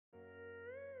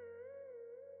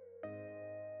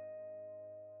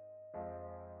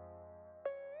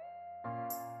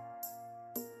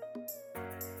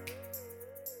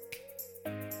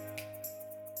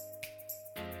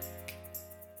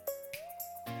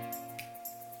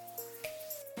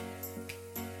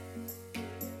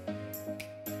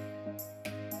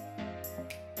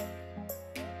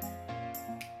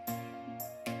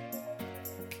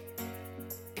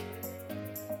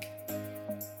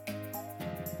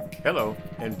Hello,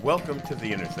 and welcome to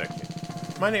The Intersection.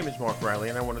 My name is Mark Riley,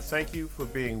 and I want to thank you for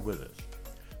being with us.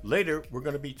 Later, we're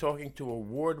going to be talking to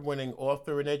award winning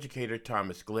author and educator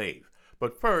Thomas Glave.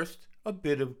 But first, a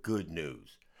bit of good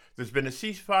news. There's been a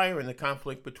ceasefire in the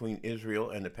conflict between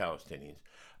Israel and the Palestinians.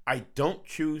 I don't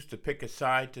choose to pick a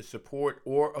side to support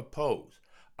or oppose.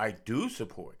 I do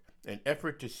support an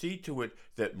effort to see to it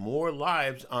that more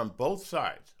lives on both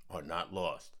sides are not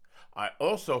lost. I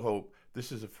also hope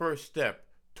this is a first step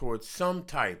towards some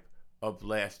type of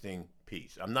lasting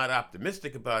peace. I'm not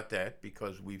optimistic about that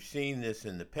because we've seen this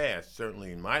in the past,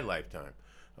 certainly in my lifetime,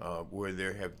 where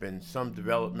there have been some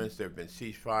developments, there have been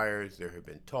ceasefires, there have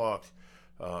been talks,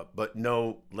 but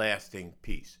no lasting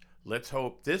peace. Let's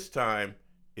hope this time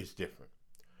is different.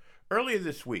 Earlier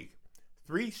this week,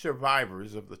 3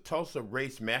 survivors of the Tulsa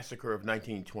Race Massacre of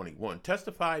 1921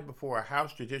 testified before a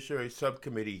House Judiciary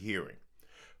Subcommittee hearing.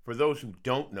 For those who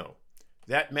don't know,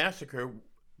 that massacre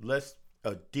left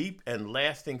a deep and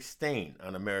lasting stain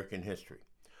on American history.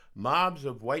 Mobs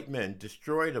of white men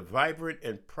destroyed a vibrant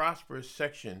and prosperous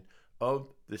section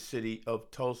of the city of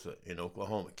Tulsa in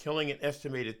Oklahoma, killing an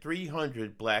estimated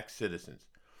 300 black citizens.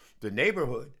 The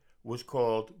neighborhood was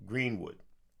called Greenwood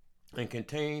and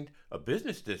contained a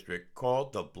business district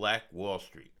called the Black Wall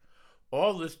Street.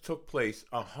 All this took place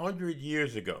 100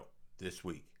 years ago this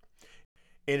week.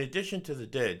 In addition to the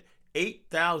dead,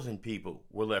 8,000 people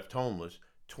were left homeless,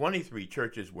 23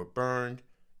 churches were burned,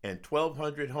 and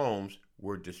 1,200 homes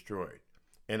were destroyed.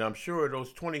 And I'm sure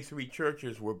those 23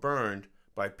 churches were burned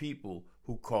by people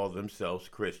who call themselves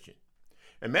Christian.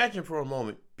 Imagine for a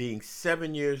moment being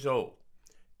 7 years old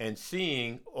and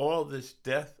seeing all this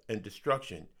death and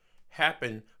destruction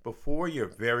happen before your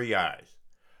very eyes.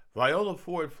 Viola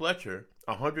Ford Fletcher,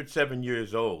 107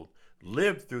 years old,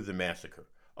 lived through the massacre,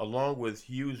 along with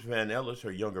Hughes Van Ellis,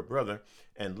 her younger brother,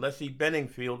 and Leslie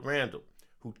Benningfield Randall,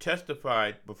 who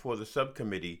testified before the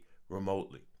subcommittee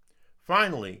remotely.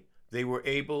 Finally, they were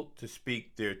able to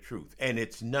speak their truth, and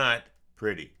it's not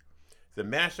pretty. The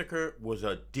massacre was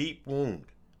a deep wound,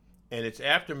 and its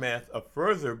aftermath a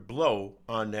further blow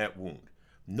on that wound.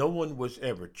 No one was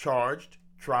ever charged,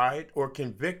 tried, or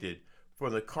convicted for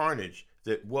the carnage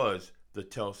that was the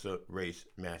Tulsa Race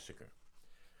Massacre.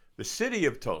 The city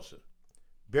of Tulsa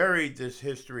buried this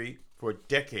history for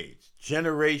decades,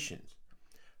 generations.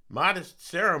 Modest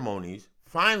ceremonies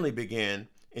finally began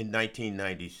in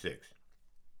 1996.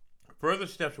 Further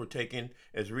steps were taken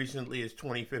as recently as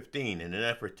 2015 in an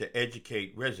effort to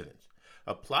educate residents.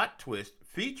 A plot twist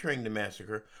featuring the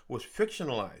massacre was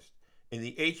fictionalized in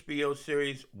the HBO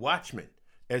series Watchmen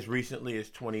as recently as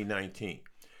 2019.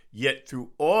 Yet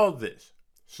through all this,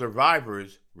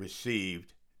 survivors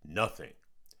received nothing.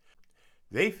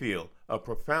 They feel a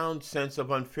profound sense of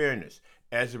unfairness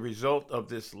as a result of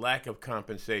this lack of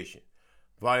compensation.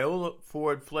 Viola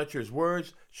Ford Fletcher's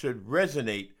words should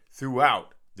resonate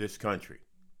throughout this country.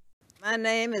 My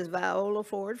name is Viola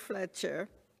Ford Fletcher.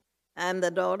 I'm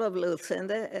the daughter of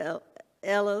Lucinda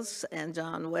Ellis and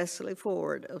John Wesley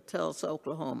Ford of Tulsa,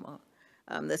 Oklahoma.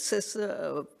 I'm the sister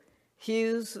of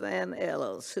Hughes Van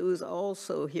Ellis, who's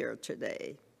also here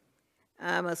today.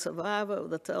 I'm a survivor of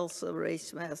the Tulsa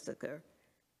Race Massacre.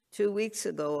 2 weeks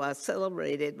ago, I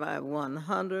celebrated my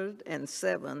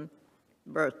 107th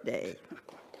birthday.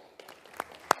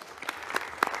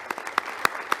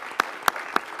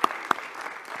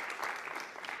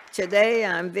 Today,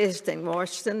 I'm visiting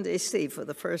Washington, D.C. for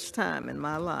the first time in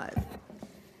my life.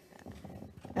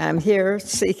 I'm here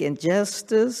seeking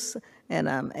justice, and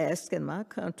I'm asking my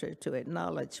country to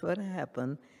acknowledge what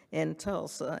happened in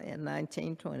Tulsa in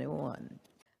 1921.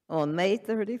 On May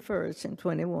 31st in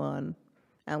 21,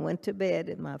 I went to bed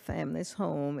in my family's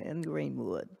home in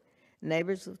Greenwood,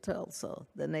 neighbors of Tulsa.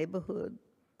 The neighborhood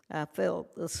I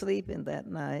felt asleep in that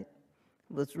night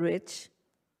was rich,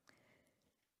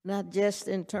 not just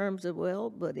in terms of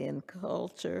wealth, but in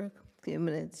culture,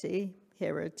 community,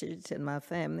 heritage, and my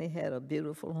family had a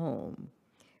beautiful home.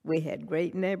 We had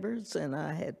great neighbors, and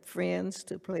I had friends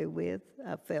to play with.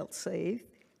 I felt safe.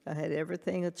 I had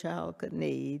everything a child could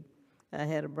need. I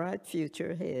had a bright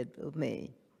future ahead of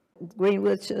me.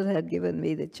 Greenwood should have given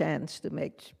me the chance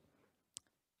to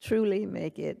truly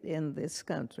make it in this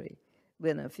country.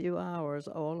 Within a few hours,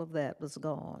 all of that was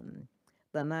gone.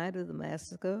 The night of the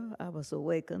massacre, I was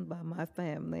awakened by my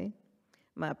family.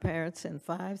 My parents and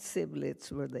 5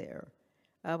 siblings were there.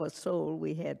 I was told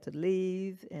we had to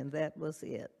leave, and that was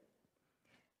it.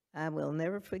 I will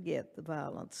never forget the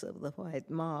violence of the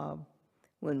white mob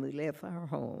when we left our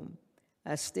home.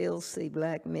 I still see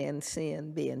black men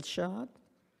being shot,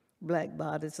 black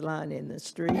bodies lying in the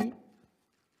street.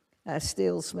 I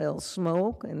still smell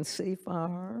smoke and see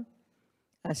fire.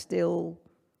 I still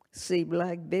see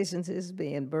black businesses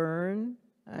being burned.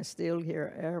 I still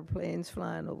hear airplanes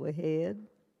flying overhead.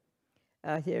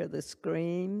 I hear the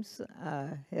screams.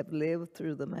 I have lived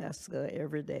through the massacre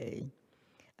every day.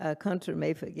 Our country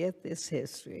may forget this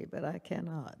history, but I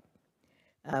cannot.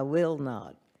 I will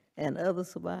not, and other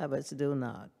survivors do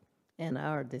not, and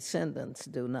our descendants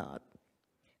do not.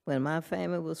 When my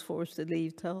family was forced to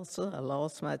leave Tulsa, I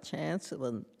lost my chance of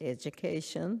an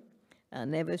education. I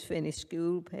never finished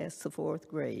school past the fourth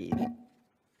grade.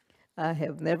 I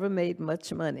have never made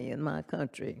much money in my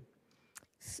country.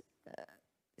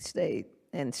 State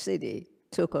and city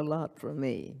took a lot from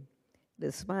me.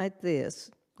 Despite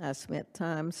this, I spent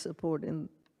time supporting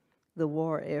the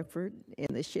war effort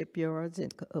in the shipyards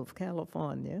of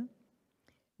California,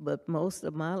 but most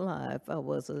of my life I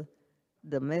was a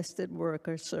domestic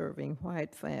worker serving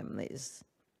white families.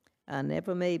 I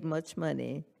never made much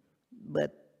money,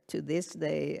 but to this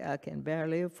day I can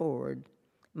barely afford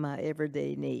my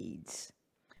everyday needs.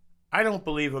 I don't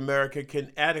believe America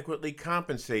can adequately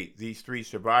compensate these three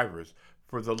survivors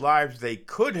for the lives they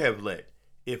could have led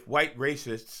if white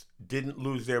racists didn't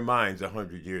lose their minds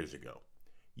 100 years ago.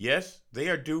 Yes, they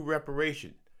are due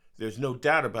reparation. There's no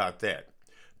doubt about that.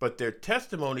 But their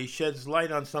testimony sheds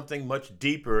light on something much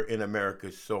deeper in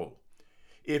America's soul.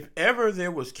 If ever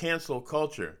there was cancel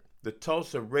culture, the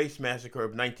Tulsa Race Massacre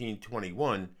of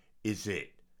 1921 is it.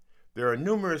 There are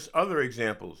numerous other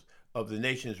examples of the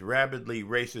nation's rabidly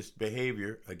racist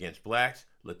behavior against blacks,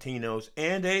 Latinos,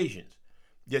 and Asians,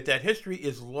 yet that history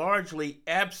is largely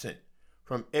absent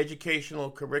from educational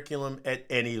curriculum at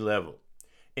any level.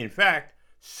 In fact,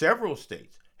 several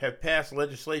states have passed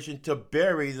legislation to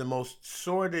bury the most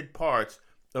sordid parts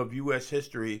of U.S.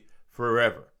 history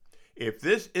forever. If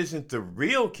this isn't the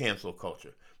real cancel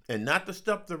culture, and not the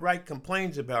stuff the right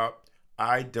complains about,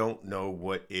 I don't know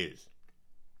what is.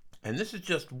 And this is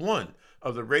just one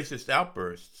of the racist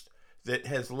outbursts that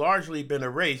has largely been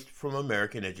erased from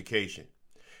American education.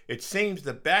 It seems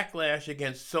the backlash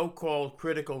against so-called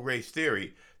critical race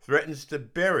theory threatens to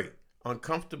bury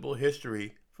uncomfortable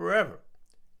history forever.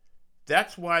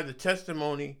 That's why the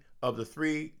testimony of the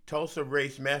three Tulsa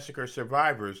Race Massacre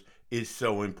survivors is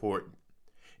so important.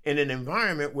 In an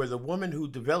environment where the woman who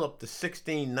developed the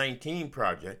 1619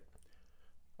 Project,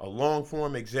 a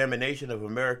long-form examination of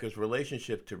America's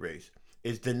relationship to race,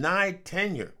 is denied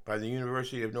tenure by the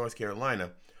University of North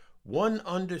Carolina, one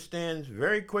understands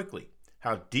very quickly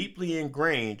how deeply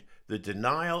ingrained the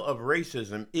denial of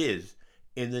racism is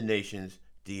in the nation's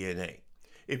DNA.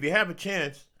 If you have a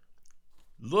chance,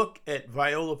 look at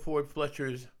Viola Ford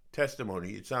Fletcher's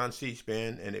testimony. It's on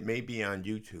C-SPAN and it may be on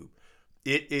YouTube.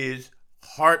 It is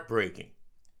heartbreaking.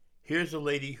 Here's a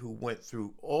lady who went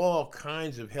through all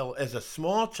kinds of hell as a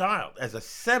small child, as a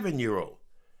 7-year-old,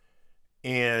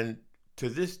 and to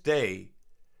this day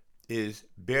is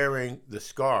bearing the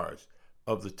scars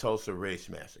of the Tulsa Race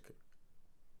Massacre.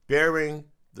 Bearing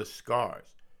the scars.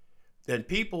 Then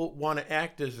people want to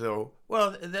act as though,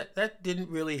 well, that didn't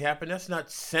really happen. That's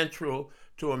not central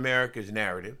to America's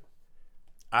narrative.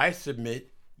 I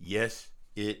submit, yes,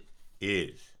 it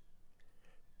is.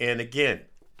 And again,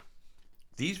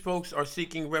 these folks are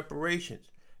seeking reparations,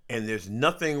 and there's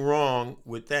nothing wrong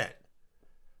with that.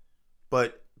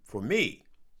 But for me,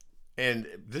 and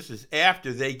this is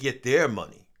after they get their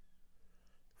money,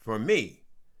 for me,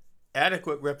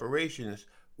 adequate reparations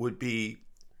would be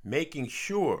making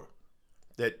sure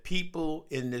that people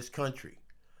in this country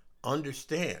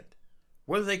understand,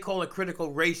 whether they call it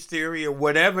critical race theory or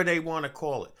whatever they want to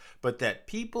call it, but that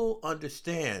people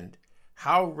understand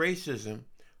how racism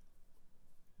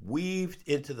weaved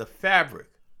into the fabric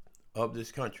of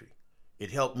this country. It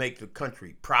helped make the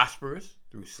country prosperous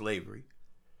through slavery,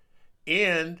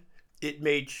 and it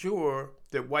made sure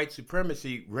that white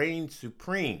supremacy reigned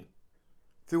supreme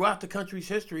throughout the country's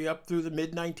history up through the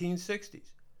mid-1960s.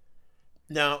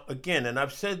 Now, again, and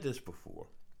I've said this before,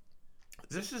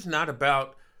 this is not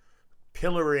about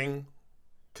pillaring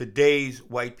today's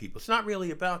white people. It's not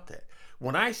really about that.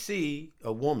 When I see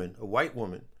a woman, a white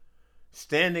woman,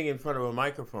 standing in front of a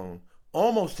microphone,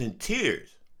 almost in tears,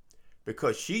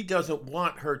 because she doesn't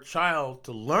want her child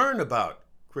to learn about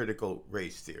critical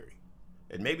race theory.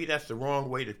 And maybe that's the wrong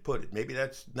way to put it. Maybe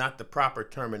that's not the proper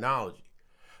terminology.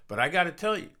 But I got to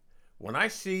tell you, when I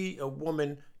see a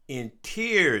woman in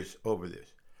tears over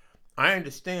this, I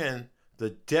understand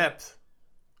the depth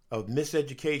of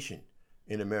miseducation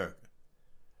in America.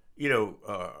 You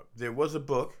know, there was a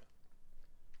book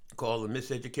called The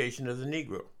Miseducation of the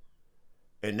Negro,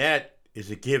 and that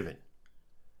is a given.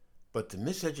 But the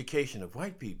miseducation of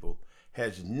white people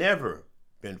has never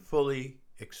been fully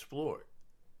explored.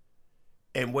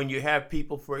 And when you have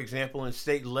people, for example, in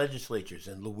state legislatures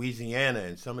in Louisiana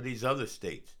and some of these other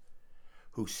states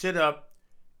who sit up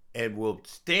and will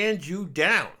stand you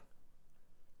down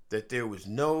that there was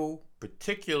no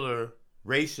particular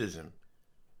racism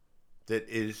that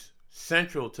is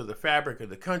central to the fabric of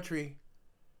the country,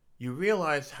 you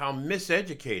realize how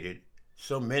miseducated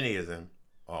so many of them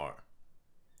are.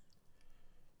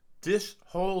 This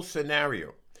whole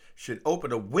scenario should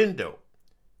open a window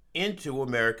into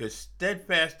America's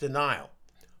steadfast denial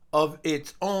of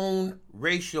its own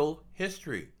racial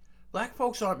history. Black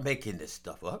folks aren't making this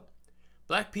stuff up.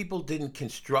 Black people didn't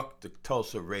construct the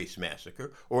Tulsa Race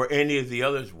Massacre or any of the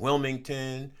others,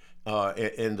 Wilmington,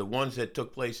 and the ones that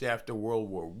took place after World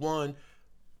War I.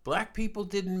 Black people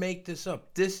didn't make this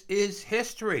up. This is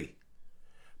history.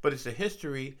 But it's a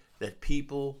history that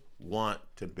people want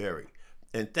to bury.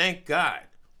 And thank God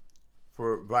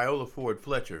for Viola Ford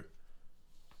Fletcher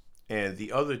and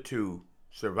the other two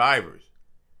survivors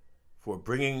for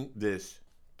bringing this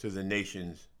to the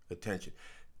nation's attention.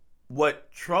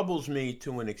 What troubles me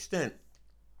to an extent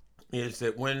is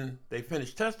that when they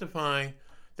finished testifying,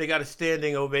 they got a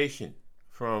standing ovation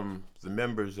from the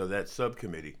members of that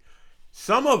subcommittee,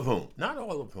 some of whom, not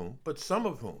all of whom, but some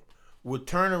of whom would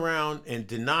turn around and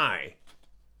deny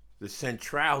the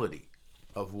centrality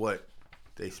of what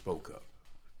they spoke of.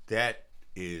 That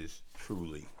is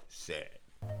truly sad.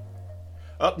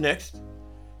 Up next,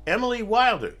 Emily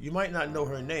Wilder. You might not know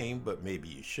her name, but maybe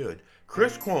you should.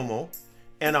 Chris Cuomo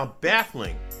and a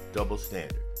baffling double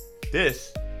standard.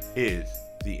 This is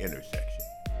The Intersection.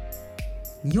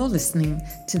 You're listening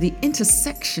to The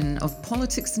Intersection of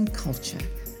Politics and Culture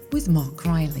with Mark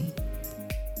Riley.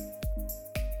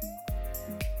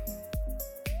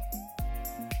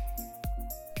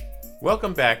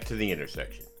 Welcome back to The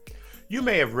Intersection. You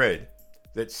may have read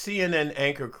that CNN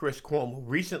anchor Chris Cuomo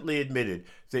recently admitted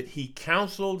that he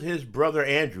counseled his brother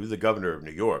Andrew, the governor of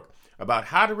New York, about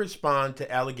how to respond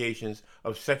to allegations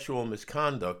of sexual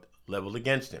misconduct leveled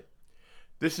against him.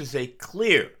 This is a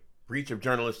clear breach of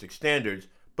journalistic standards,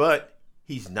 but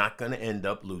he's not going to end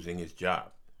up losing his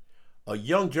job. A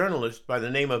young journalist by the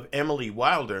name of Emily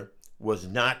Wilder was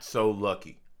not so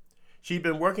lucky. She'd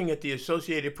been working at the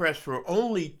Associated Press for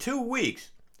only 2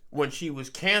 weeks when she was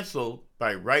canceled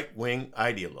by right-wing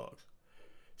ideologues.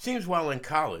 Seems while in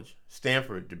college,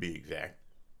 Stanford to be exact,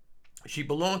 she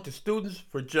belonged to Students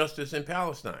for Justice in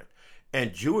Palestine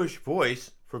and Jewish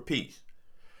Voice for Peace.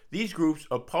 These groups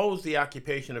opposed the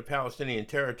occupation of Palestinian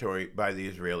territory by the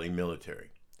Israeli military.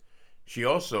 She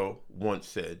also once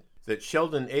said that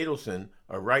Sheldon Adelson,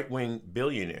 a right-wing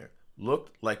billionaire,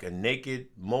 looked like a naked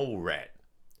mole rat.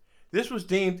 This was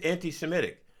deemed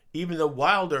anti-Semitic, even though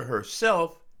Wilder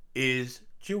herself is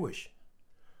Jewish.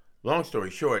 Long story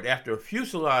short, after a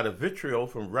fusillade of vitriol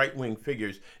from right-wing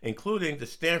figures, including the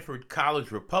Stanford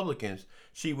College Republicans,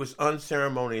 she was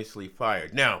unceremoniously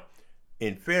fired. Now,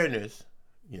 in fairness,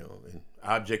 in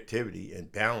objectivity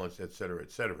and balance, et cetera,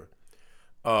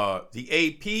 the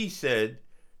AP said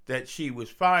that she was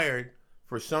fired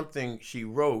for something she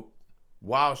wrote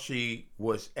while she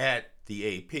was at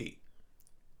the AP.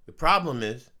 The problem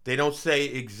is they don't say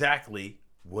exactly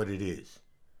what it is.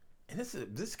 And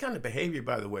this kind of behavior,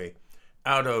 by the way,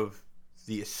 out of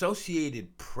the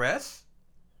Associated Press,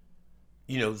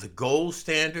 the gold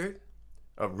standard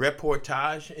of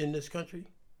reportage in this country,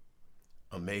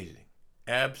 amazing.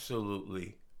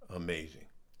 Absolutely amazing.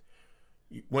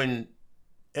 When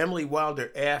Emily Wilder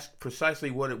asked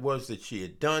precisely what it was that she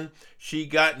had done, she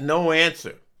got no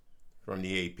answer from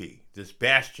the AP, this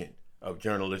bastion of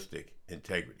journalistic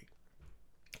integrity.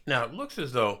 Now, it looks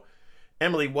as though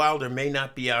Emily Wilder may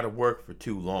not be out of work for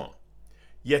too long.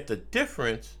 Yet the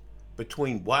difference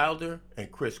between Wilder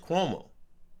and Chris Cuomo,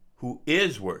 who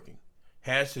is working,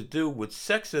 has to do with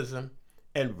sexism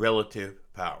and relative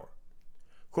power.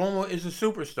 Cuomo is a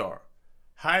superstar,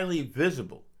 highly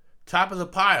visible, top of the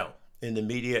pile in the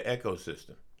media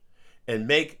ecosystem. And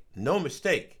make no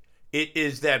mistake, it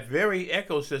is that very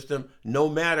ecosystem, no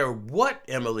matter what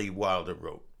Emily Wilder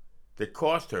wrote, that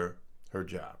cost her her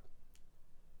job.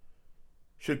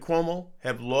 Should Cuomo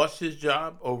have lost his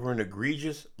job over an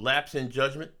egregious lapse in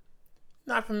judgment?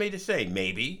 Not for me to say.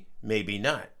 Maybe, maybe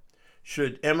not.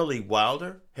 Should Emily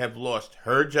Wilder have lost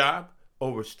her job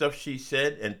over stuff she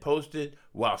said and posted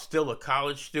while still a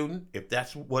college student, if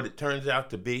that's what it turns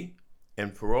out to be?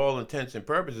 And for all intents and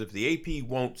purposes, if the AP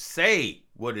won't say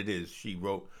what it is she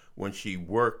wrote when she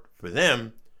worked for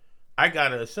them, I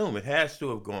gotta assume it has to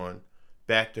have gone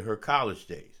back to her college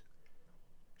days.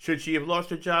 Should she have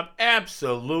lost her job?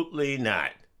 Absolutely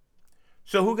not.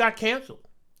 So who got canceled?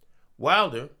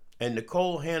 Wilder and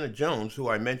Nikole Hannah-Jones, who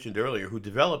I mentioned earlier, who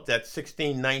developed that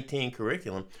 1619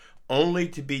 curriculum, only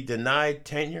to be denied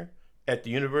tenure at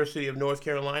the University of North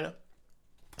Carolina?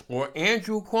 Or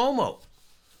Andrew Cuomo,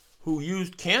 who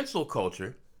used cancel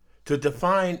culture to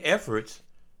define efforts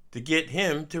to get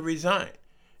him to resign,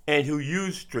 and who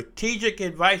used strategic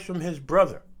advice from his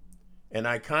brother, an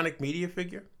iconic media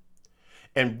figure?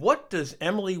 And what does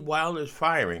Emily Wilder's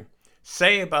firing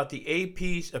say about the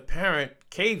AP's apparent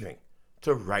caving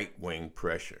to right-wing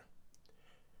pressure?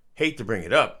 Hate to bring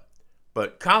it up,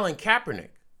 but Colin Kaepernick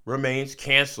remains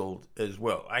canceled as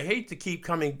well. I hate to keep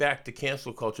coming back to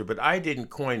cancel culture, but I didn't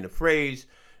coin the phrase,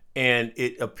 and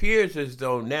it appears as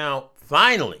though now,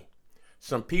 finally,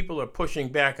 some people are pushing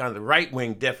back on the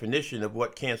right-wing definition of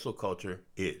what cancel culture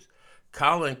is.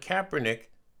 Colin Kaepernick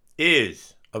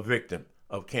is a victim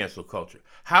of cancel culture.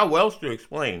 How else to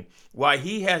explain why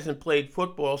he hasn't played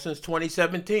football since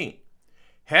 2017?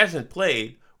 Hasn't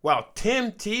played while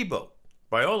Tim Tebow,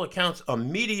 by all accounts a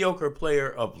mediocre player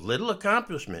of little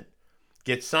accomplishment,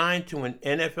 gets signed to an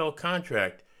NFL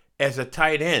contract as a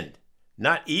tight end,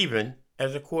 not even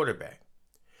as a quarterback.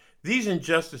 These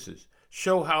injustices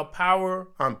show how power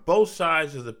on both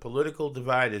sides of the political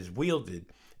divide is wielded,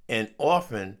 and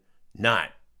often not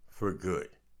for good.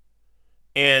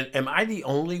 And am I the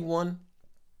only one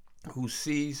who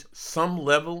sees some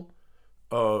level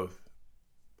of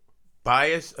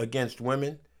bias against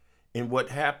women in what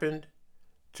happened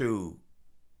to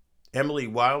Emily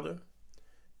Wilder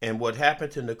and what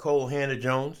happened to Nikole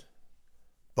Hannah-Jones,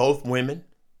 both women?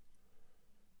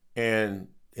 And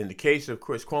in the case of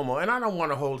Chris Cuomo, and I don't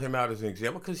want to hold him out as an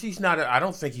example because he's not, I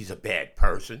don't think he's a bad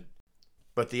person,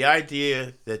 but the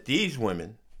idea that these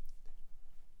women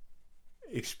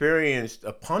experienced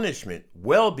a punishment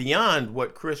well beyond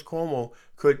what Chris Cuomo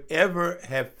could ever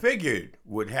have figured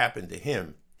would happen to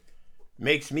him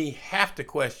makes me have to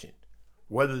question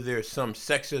whether there's some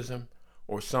sexism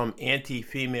or some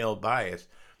anti-female bias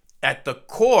at the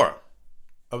core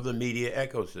of the media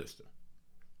ecosystem.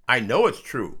 I know it's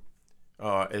true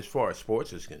as far as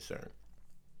sports is concerned,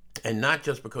 and not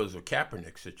just because of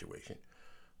Kaepernick's situation.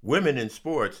 Women in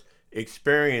sports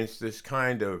experience this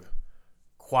kind of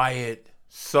quiet,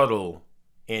 subtle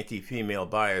anti-female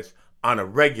bias on a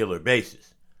regular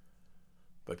basis.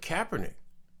 But Kaepernick,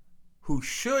 who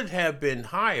should have been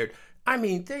hired, I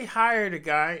mean, they hired a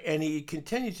guy and he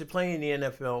continues to play in the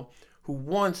NFL who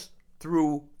once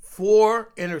threw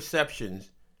 4 interceptions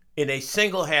in a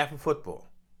single half of football.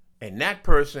 And that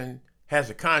person has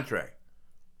a contract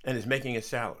and is making a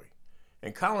salary.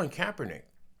 And Colin Kaepernick,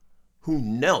 who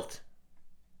knelt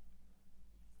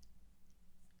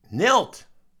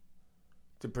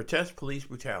to protest police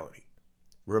brutality,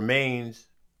 remains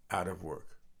out of work.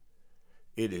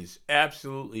 It is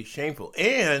absolutely shameful.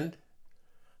 And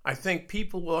I think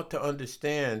people ought to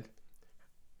understand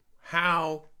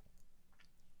how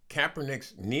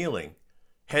Kaepernick's kneeling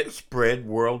had spread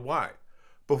worldwide.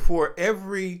 Before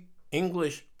every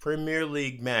English Premier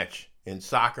League match in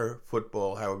soccer,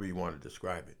 football, however you want to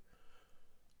describe it,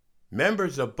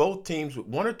 members of both teams, with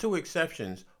 1 or 2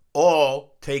 exceptions,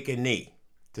 all take a knee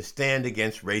to stand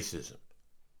against racism.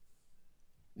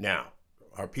 Now,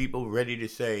 are people ready to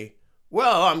say,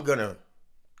 well, I'm going to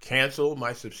cancel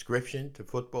my subscription to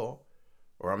football,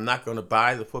 or I'm not going to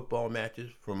buy the football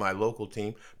matches for my local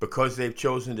team because they've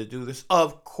chosen to do this?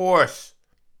 Of course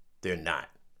they're not.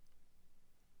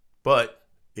 But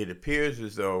it appears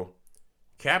as though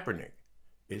Kaepernick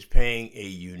is paying a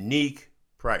unique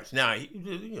price. Now,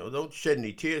 don't shed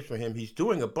any tears for him. He's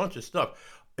doing a bunch of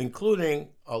stuff, including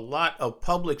a lot of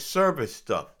public service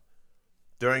stuff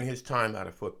during his time out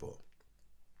of football.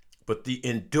 But the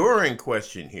enduring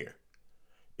question here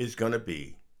is going to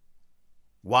be,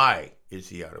 why is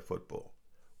he out of football?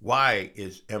 Why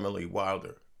is Emily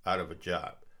Wilder out of a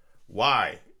job?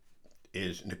 Why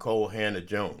is Nikole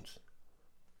Hannah-Jones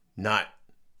not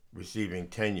receiving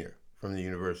tenure from the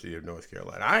University of North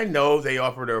Carolina? I know they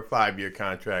offered her a 5-year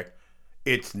contract.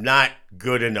 It's not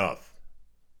good enough.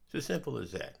 It's as simple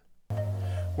as that.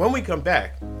 When we come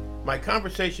back, my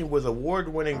conversation with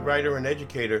award-winning writer and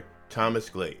educator Thomas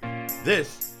Glave.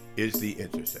 This is The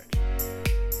Intersection.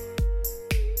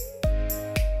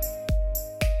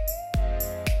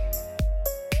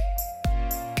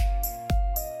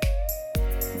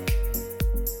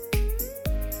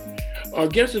 Our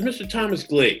guest is Mr. Thomas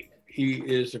Glave. He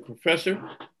is a professor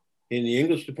in the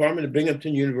English department at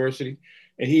Binghamton University,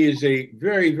 and he is a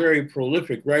very, very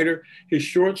prolific writer. His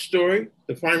short story,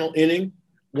 The Final Inning,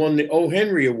 won the O.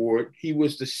 Henry Award. He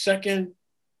was the second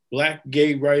Black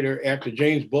gay writer after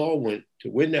James Baldwin to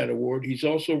win that award. He's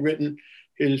also written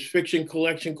his fiction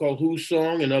collection called Whose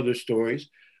Song and Other Stories,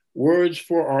 Words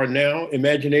for Our Now,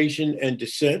 Imagination and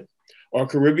Dissent, Our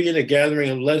Caribbean, a gathering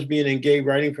of lesbian and gay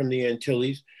writing from the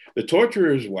Antilles, The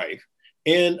Torturer's Wife,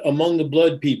 and Among the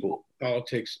Blood People,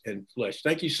 Politics and Flesh.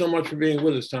 Thank you so much for being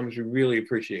with us, Thomas. We really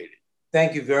appreciate it.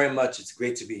 Thank you very much. It's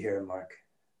great to be here, Mark.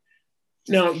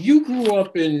 Now, you grew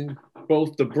up in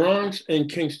both the Bronx and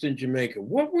Kingston, Jamaica.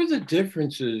 What were the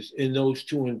differences in those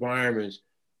two environments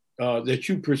that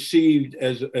you perceived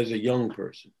as a young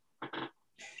person?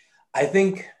 I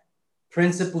think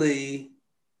principally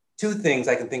two things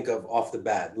I can think of off the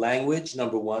bat. Language,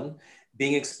 number one,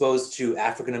 being exposed to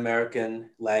African-American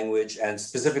language and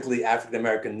specifically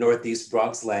African-American Northeast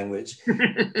Bronx language,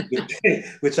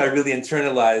 which I really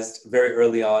internalized very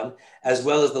early on, as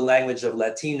well as the language of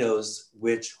Latinos,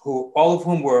 all of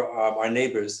whom were our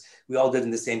neighbors. We all lived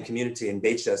in the same community in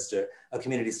Baychester, a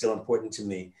community still important to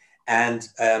me. And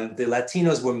the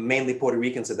Latinos were mainly Puerto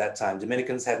Ricans at that time.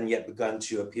 Dominicans hadn't yet begun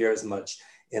to appear as much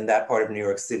in that part of New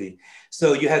York City.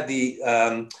 So you had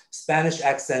the Spanish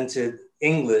accented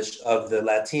English of the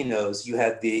Latinos, you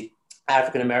had the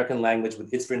African-American language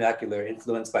with its vernacular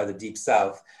influenced by the Deep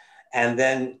South. And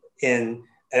then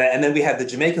we had the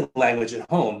Jamaican language at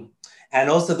home, and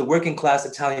also the working class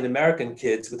Italian-American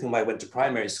kids with whom I went to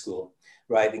primary school,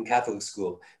 right, in Catholic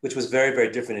school, which was very,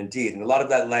 very different indeed. And a lot of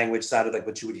that language sounded like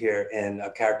what you would hear in a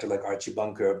character like Archie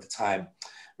Bunker of the time,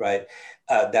 right,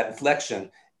 that inflection.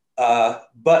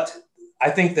 But I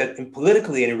think that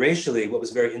politically and racially, what was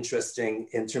very interesting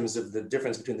in terms of the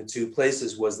difference between the two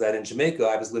places was that in Jamaica,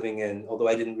 I was living in, although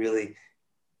I didn't really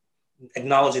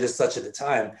acknowledge it as such at the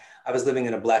time, I was living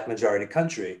in a Black majority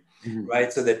country,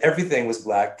 right? So that everything was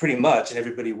Black pretty much, and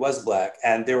everybody was Black.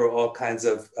 And there were all kinds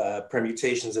of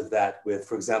permutations of that with,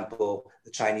 for example, the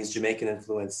Chinese Jamaican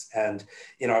influence. And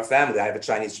in our family, I have a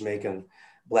Chinese Jamaican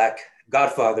Black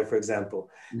godfather, for example.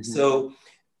 So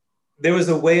there was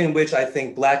a way in which I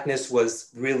think Blackness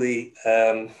was really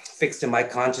fixed in my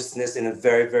consciousness in a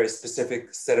very, very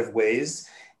specific set of ways,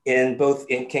 both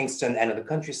in Kingston and in the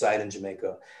countryside in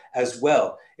Jamaica as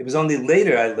well. It was only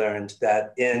later I learned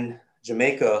that in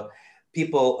Jamaica,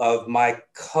 people of my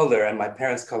color and my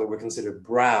parents' color were considered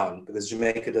brown because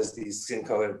Jamaica does these skin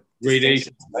color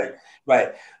distinctions,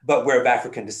 right? But we're of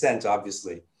African descent,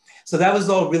 obviously. So that was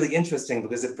all really interesting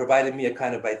because it provided me a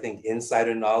kind of, I think,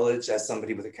 insider knowledge as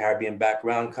somebody with a Caribbean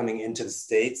background coming into the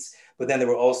States. But then there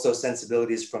were also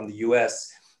sensibilities from the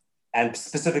US and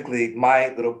specifically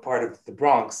my little part of the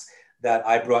Bronx that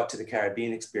I brought to the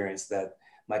Caribbean experience that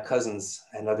my cousins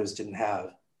and others didn't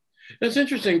have. That's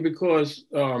interesting because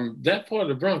that part of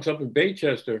the Bronx up in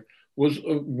Baychester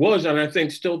was, and I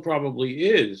think still probably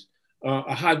is,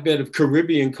 a hotbed of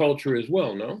Caribbean culture as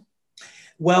well, no?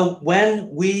 Well, when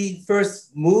we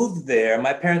first moved there,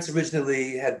 my parents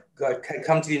originally had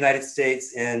come to the United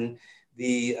States in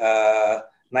the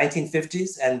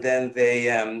 1950s, and then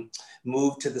they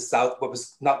moved to the South, what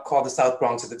was not called the South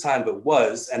Bronx at the time, but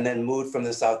was, and then moved from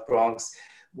the South Bronx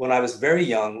when I was very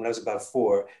young, when I was about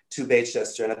 4, to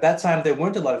Baychester. And at that time, there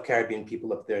weren't a lot of Caribbean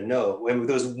people up there, no.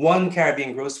 There was one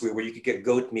Caribbean grocery where you could get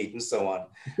goat meat and so on,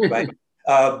 right?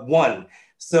 One.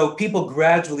 So people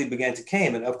gradually began to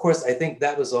come. And of course, I think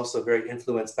that was also very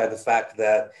influenced by the fact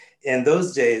that in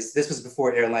those days, this was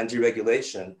before airline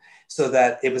deregulation, so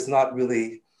that it was not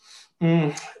really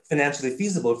financially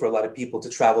feasible for a lot of people to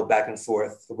travel back and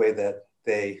forth the way that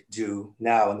they do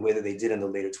now and the way that they did in the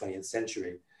later 20th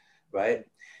century, right?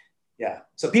 Yeah,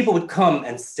 so people would come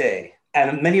and stay.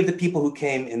 And many of the people who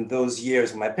came in those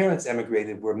years when my parents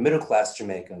emigrated were middle-class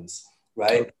Jamaicans,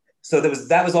 right? Okay. So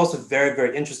that was also very,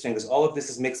 very interesting because all of this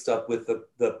is mixed up with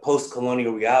the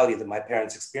post-colonial reality that my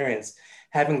parents experienced,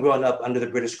 having grown up under the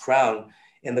British Crown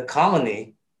in the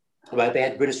colony, right? They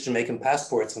had British Jamaican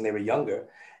passports when they were younger.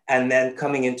 And then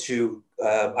coming into,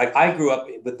 I grew up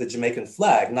with the Jamaican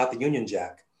flag, not the Union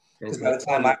Jack. Because by the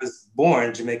time I was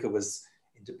born, Jamaica was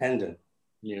independent.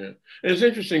 Yeah, and it's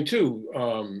interesting too,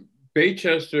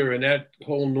 Baychester and that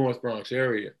whole North Bronx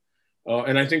area.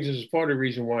 And I think this is part of the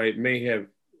reason why it may have,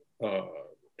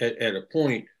 at a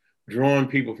point, drawn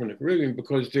people from the Caribbean,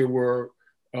 because there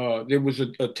was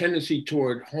a tendency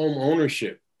toward home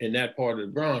ownership in that part of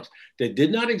the Bronx that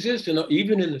did not exist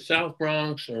even in the South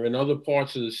Bronx or in other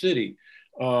parts of the city.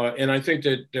 And I think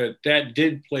that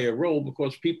did play a role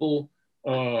because people,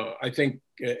 I think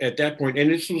at that point, and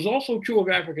this was also true of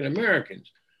African Americans,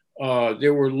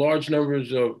 there were large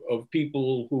numbers of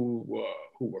people who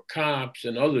were cops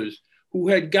and others who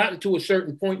had gotten to a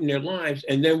certain point in their lives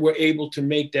and then were able to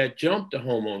make that jump to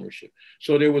home ownership.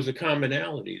 So there was a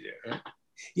commonality there. Huh?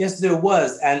 Yes, there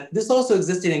was. And this also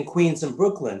existed in Queens and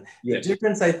Brooklyn. Yes. The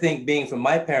difference, I think, being from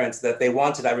my parents that they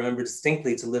wanted, I remember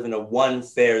distinctly, to live in a one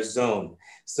fare zone.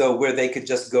 So where they could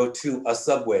just go to a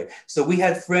subway. So we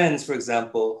had friends, for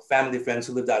example, family friends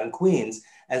who lived out in Queens,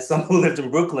 and some who lived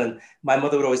in Brooklyn. My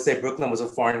mother would always say Brooklyn was a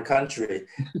foreign country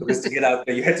because to get out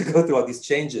there, you had to go through all these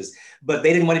changes. But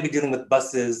they didn't want to be dealing with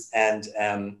buses and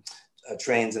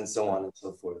trains and so on and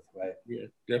so forth, right? Yeah,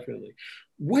 definitely.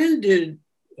 When did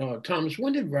Thomas,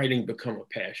 when did writing become a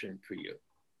passion for you?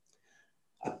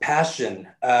 A passion,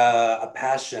 a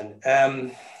passion,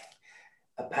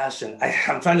 a passion.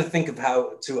 I'm trying to think of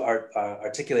how to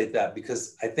articulate that,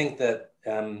 because I think that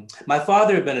my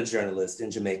father had been a journalist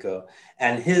in Jamaica,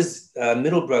 and his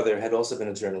middle brother had also been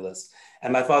a journalist.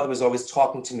 And my father was always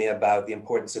talking to me about the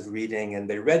importance of reading, and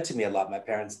they read to me a lot. My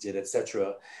parents did,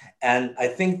 etc. And I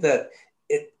think that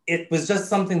it was just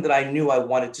something that I knew I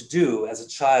wanted to do as a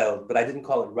child, but I didn't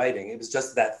call it writing. It was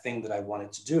just that thing that I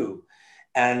wanted to do.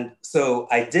 And so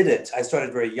I did it. I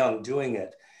started very young doing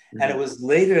it. Mm-hmm. And it was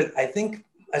later,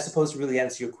 I suppose to really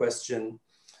answer your question,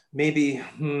 maybe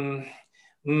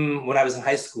when I was in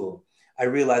high school, I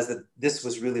realized that this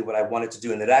was really what I wanted to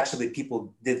do. And that actually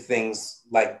people did things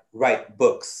like write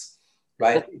books,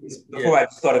 right? Before I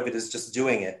thought of it as just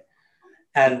doing it.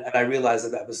 And I realized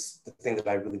that that was the thing that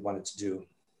I really wanted to do.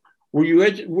 Were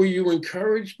you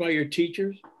encouraged by your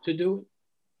teachers to do it?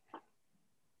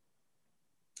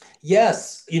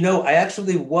 Yes, I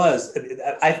actually was.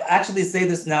 I actually say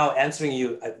this now answering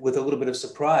you with a little bit of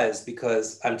surprise,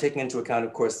 because I'm taking into account,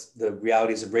 of course, the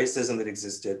realities of racism that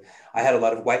existed. I had a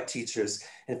lot of white teachers.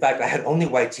 In fact, I had only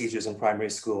white teachers in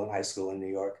primary school and high school in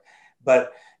New York.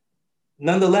 But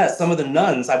nonetheless, some of the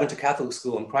nuns, I went to Catholic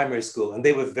school and primary school, and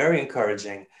they were very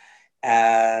encouraging.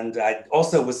 And I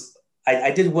also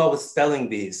I did well with spelling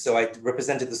bees. So I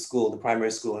represented the school, the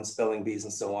primary school, in spelling bees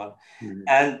and so on. Mm-hmm.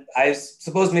 And I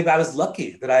suppose maybe I was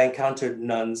lucky that I encountered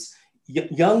nuns,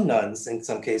 young nuns in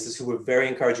some cases, who were very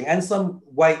encouraging, and some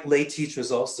white lay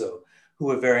teachers also who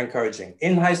were very encouraging.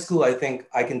 In high school, I think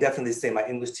I can definitely say my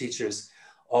English teachers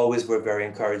always were very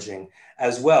encouraging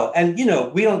as well. And,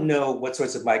 we don't know what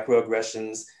sorts of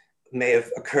microaggressions may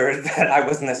have occurred that I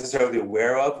wasn't necessarily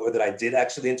aware of, or that I did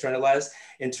actually internalize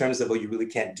in terms of, oh, you really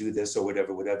can't do this or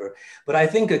whatever. But I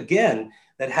think, again,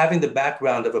 that having the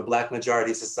background of a Black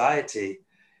majority society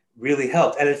really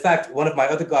helped. And in fact, one of my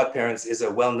other godparents is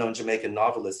a well-known Jamaican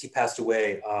novelist. He passed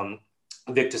away,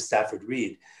 Victor Stafford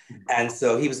Reed. And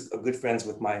so he was good friends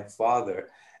with my father.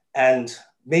 And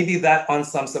maybe that on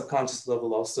some subconscious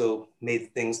level also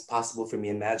made things possible for me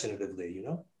imaginatively,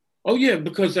 Oh yeah,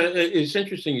 because it's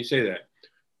interesting you say that.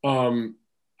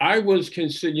 I was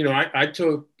considered, I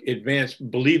took advanced,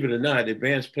 believe it or not,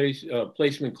 advanced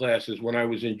placement classes when I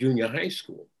was in junior high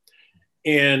school.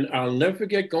 And I'll never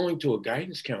forget going to a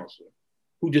guidance counselor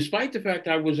who, despite the fact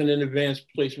I was in an advanced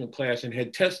placement class and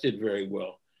had tested very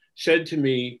well, said to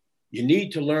me, you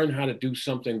need to learn how to do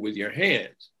something with your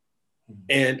hands.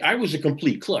 And I was a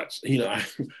complete klutz.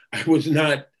 I was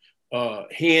not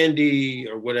handy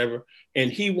or whatever. And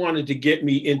he wanted to get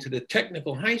me into the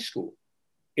technical high school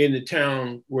in the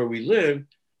town where we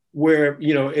lived, where,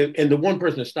 and the one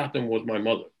person that stopped him was my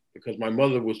mother, because my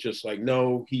mother was just like,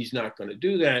 no, he's not going to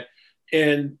do that.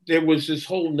 And there was this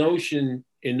whole notion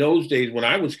in those days when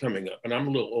I was coming up, and I'm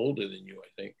a little older than you,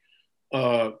 I think,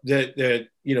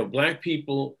 that Black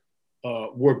people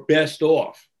were best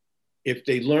off if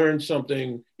they learned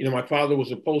something. My father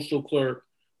was a postal clerk,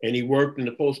 and he worked in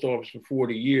the post office for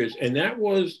 40 years. And that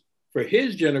was, for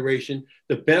his generation,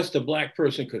 the best a Black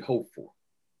person could hope for.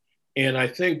 And I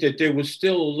think that there was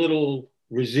still a little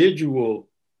residual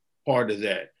part of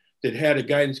that had a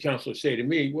guidance counselor say to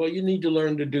me, well, you need to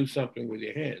learn to do something with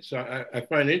your hands. So I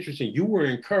find it interesting. You were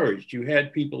encouraged. You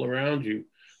had people around you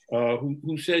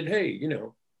who said, hey,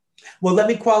 Well, let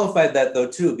me qualify that though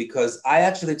too, because I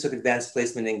actually took advanced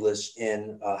placement English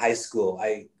in high school.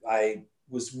 I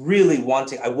was really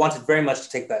I wanted very much to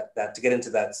take that to get into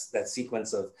that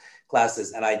sequence of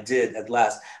classes, and I did at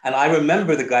last. And I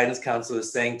remember the guidance counselor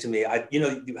saying to me, how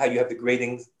you have the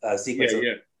grading sequence of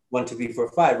 1, 2, 3, 4,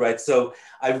 5, right? So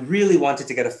I really wanted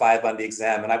to get a 5 on the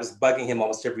exam, and I was bugging him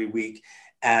almost every week.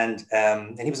 And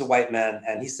he was a white man,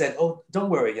 and he said, oh, don't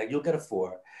worry, you'll get a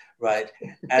 4. Right.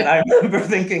 And I remember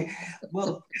thinking,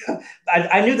 well,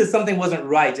 I knew that something wasn't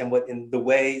right in the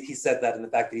way he said that and the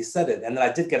fact that he said it. And then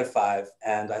I did get a 5.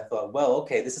 And I thought, well,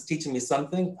 okay, this is teaching me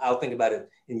something. I'll think about it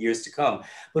in years to come.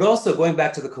 But also going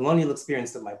back to the colonial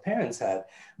experience that my parents had,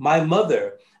 my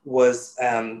mother was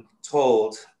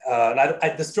told,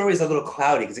 and the story is a little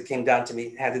cloudy because it handed down to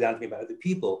me by other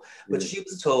people, but she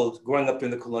was told growing up during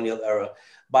the colonial era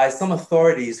by some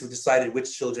authorities who decided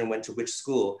which children went to which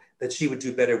school, that she would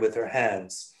do better with her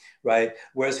hands, right?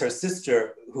 Whereas her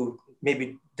sister, who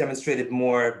maybe demonstrated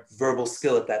more verbal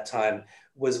skill at that time,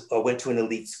 went to an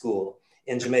elite school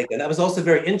in Jamaica. And that was also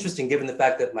very interesting, given the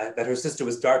fact that her sister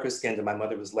was darker skinned and my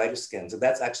mother was lighter skinned. So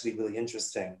that's actually really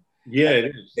interesting. Yeah,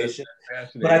 it is. That's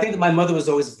but I think that my mother was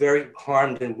always very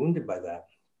harmed and wounded by that.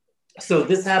 So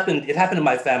it happened in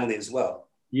my family as well.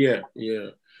 Yeah.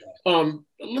 Let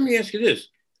me ask you this.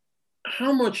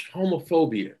 How much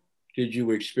homophobia did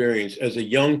you experience as a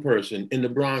young person in the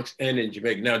Bronx and in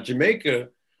Jamaica? Now, Jamaica,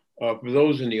 for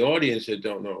those in the audience that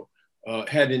don't know,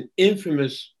 had an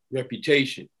infamous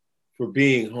reputation for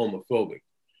being homophobic.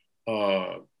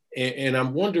 And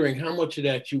I'm wondering how much of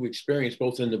that you experienced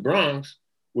both in the Bronx,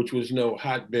 which was no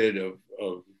hotbed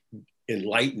of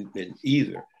enlightenment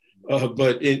either,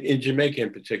 but in Jamaica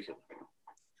in particular.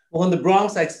 Well, in the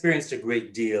Bronx, I experienced a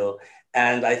great deal.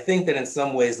 And I think that in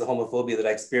some ways, the homophobia that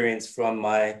I experienced from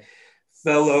my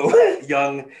fellow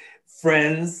young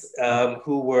friends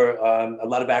who were a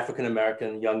lot of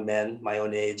African-American young men, my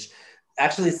own age,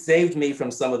 actually saved me from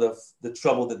some of the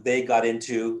trouble that they got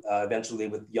into eventually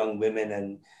with young women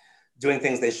and doing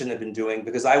things they shouldn't have been doing,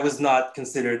 because I was not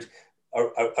considered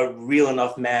a real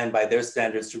enough man by their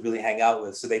standards to really hang out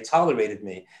with. So they tolerated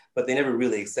me, but they never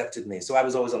really accepted me. So I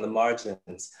was always on the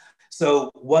margins. So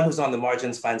one who's on the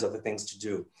margins finds other things to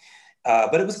do.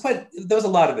 But there was a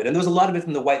lot of it. And there was a lot of it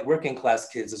from the white working class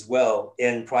kids as well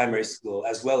in primary school,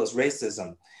 as well as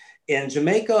racism. In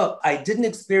Jamaica, I didn't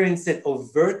experience it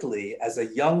overtly as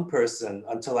a young person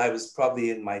until I was probably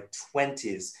in my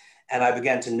 20s. And I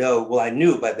began to know, well, I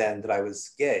knew by then that I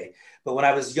was gay. But when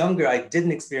I was younger, I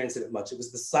didn't experience it much. It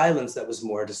was the silence that was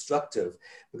more destructive.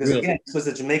 Because really? Again, this was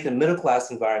a Jamaican middle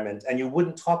class environment and you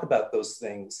wouldn't talk about those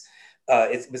things.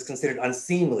 It was considered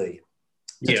unseemly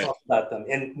to talk about them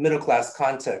in middle class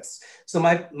contexts. So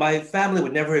my family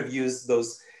would never have used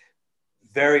those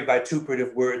very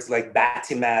vituperative words like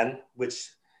batty man, which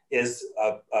is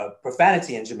a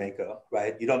profanity in Jamaica,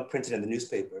 right? You don't print it in the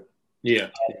newspaper. Yeah.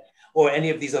 Or any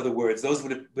of these other words. Those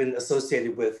would have been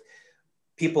associated with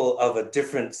people of a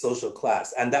different social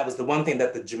class. And that was the one thing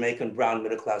that the Jamaican brown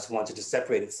middle class wanted to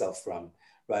separate itself from,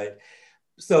 right?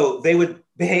 So they would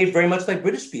behave very much like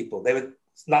British people. They would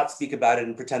not speak about it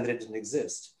and pretend that it didn't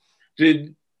exist.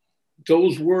 Did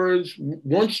those words,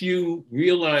 once you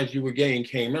realized you were gay and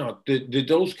came out, did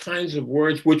those kinds of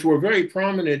words, which were very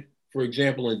prominent, for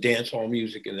example, in dance hall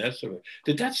music and that sort of,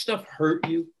 did that stuff hurt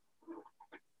you?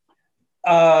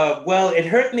 Well, it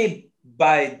hurt me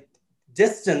by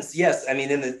distance, yes. I mean,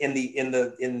 in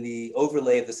the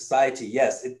overlay of the society,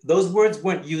 yes. Those words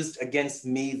weren't used against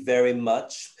me very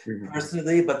much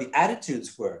personally, but the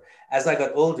attitudes were. As I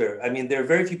got older, I mean, there are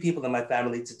very few people in my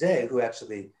family today who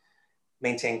actually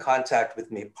maintain contact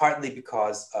with me, partly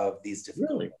because of these different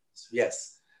Really?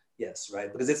 Yes,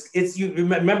 right. Because it's you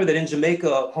remember that in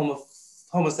Jamaica,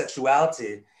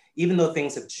 homosexuality, even though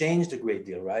things have changed a great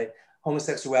deal, right?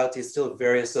 Homosexuality is still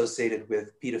very associated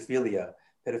with pedophilia.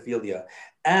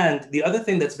 And the other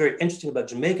thing that's very interesting about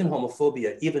Jamaican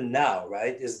homophobia, even now,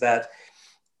 right, is that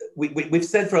we've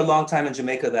said for a long time in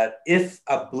Jamaica that if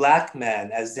a Black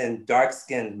man, as in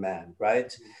dark-skinned man,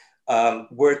 right,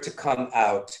 were to come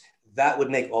out, that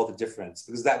would make all the difference,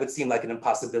 because that would seem like an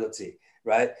impossibility,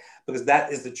 right? Because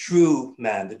that is the true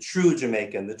man, the true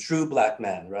Jamaican, the true Black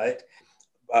man, right?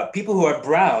 People who are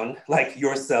brown, like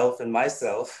yourself and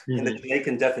myself, in the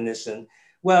Jamaican definition,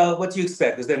 well, what do you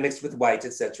expect? Because they're mixed with white,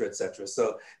 et cetera, et cetera.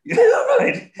 So, you know,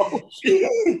 right?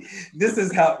 This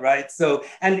is how, right? So,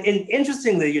 and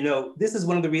interestingly, you know, this is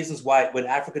one of the reasons why when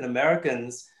African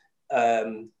Americans,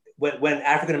 when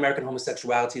African American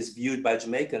homosexuality is viewed by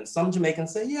Jamaicans, some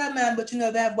Jamaicans say, yeah, man, but you know,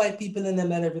 they have white people in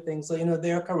them and everything. So, you know,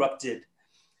 they're corrupted.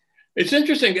 It's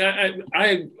interesting.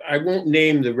 I won't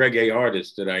name the reggae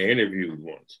artist that I interviewed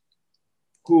once,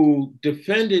 who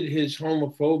defended his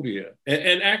homophobia,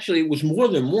 and actually it was more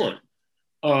than one,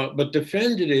 but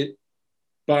defended it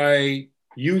by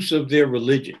use of their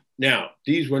religion. Now,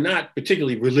 these were not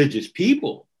particularly religious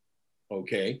people,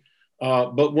 okay?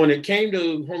 But when it came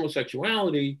to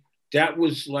homosexuality, that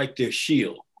was like their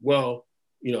shield. Well,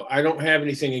 you know, I don't have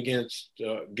anything against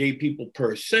gay people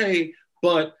per se,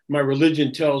 but my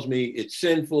religion tells me it's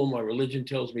sinful. My religion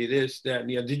tells me this, that, and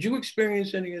the other. Did you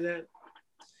experience any of that?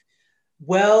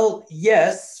 Well,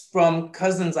 yes, from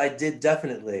cousins, I did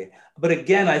definitely. But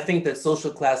again, I think that social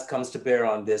class comes to bear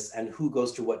on this and who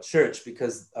goes to what church,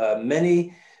 because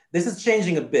this is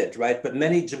changing a bit, right? But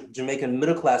many Jamaican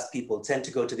middle class people tend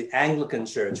to go to the Anglican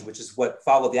church, which is what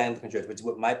followed the Anglican church, which is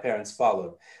what my parents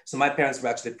followed. So my parents were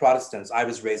actually Protestants. I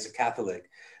was raised a Catholic.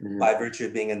 by virtue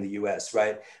of being in the US,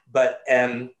 right? But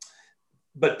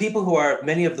people who are,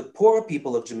 many of the poorer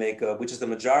people of Jamaica, which is the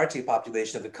majority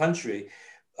population of the country,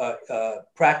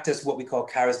 practice what we call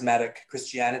charismatic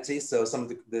Christianity. So some of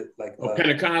the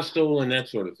Pentecostal and that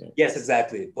sort of thing. Yes,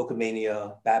 exactly.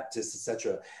 Bocamania, Baptists,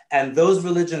 etc. And those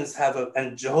religions have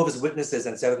and Jehovah's Witnesses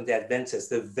and Seventh-day Adventists,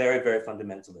 they're very, very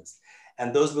fundamentalist.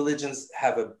 And those religions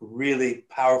have a really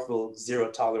powerful zero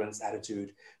tolerance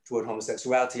attitude toward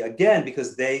homosexuality, again,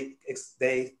 because they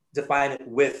define it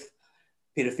with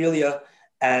pedophilia,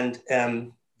 and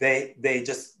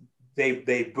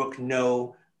they brook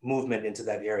no movement into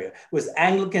that area. Whereas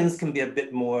Anglicans can be a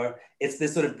bit more, it's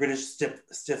this sort of British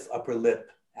stiff upper lip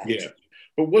attitude. Yeah,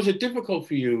 but was it difficult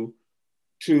for you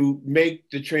to make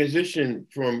the transition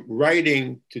from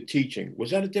writing to teaching?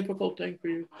 Was that a difficult thing for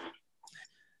you?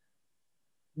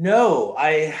 No,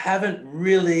 I haven't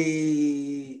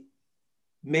really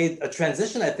made a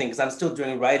transition, I think, because I'm still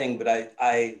doing writing, but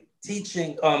I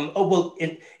teaching,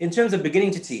 in terms of beginning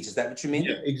to teach, is that what you mean?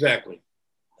 Yeah, exactly.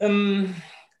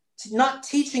 Not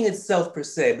teaching itself per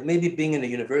se, but maybe being in a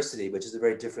university, which is a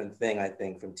very different thing, I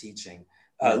think, from teaching.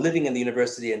 Living in the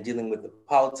university and dealing with the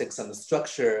politics and the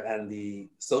structure and the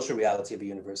social reality of a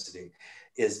university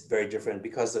is very different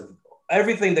because of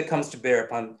everything that comes to bear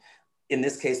upon, in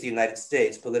this case, the United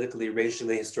States, politically,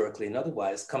 racially, historically, and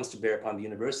otherwise, comes to bear upon the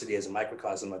university as a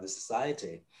microcosm of the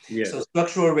society. Yeah. So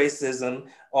structural racism,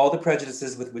 all the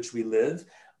prejudices with which we live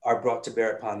are brought to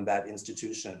bear upon that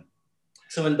institution.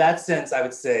 So in that sense, I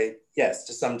would say, yes,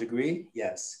 to some degree,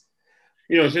 yes.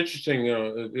 You know, it's interesting,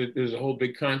 there's a whole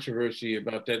big controversy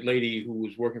about that lady who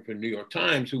was working for the New York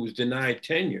Times who was denied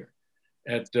tenure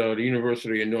at the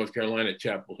University of North Carolina,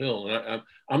 Chapel Hill. And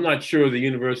I'm not sure the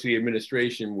university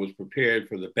administration was prepared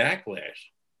for the backlash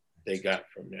they got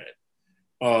from that.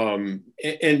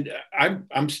 And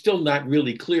I'm still not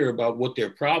really clear about what their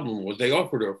problem was. They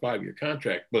offered her a 5-year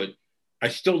contract, but I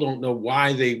still don't know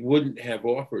why they wouldn't have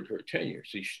offered her tenure.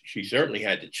 She certainly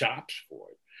had the chops for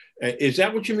it. Is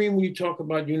that what you mean when you talk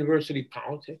about university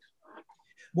politics?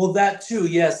 Well, that too,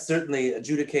 yes, certainly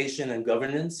adjudication and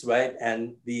governance, right?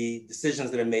 And the decisions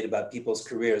that are made about people's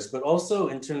careers, but also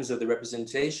in terms of the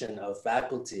representation of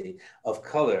faculty of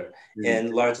color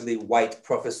in largely white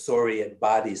professoriate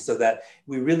bodies, so that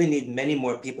we really need many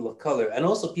more people of color, and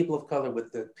also people of color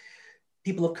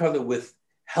with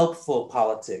helpful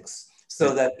politics,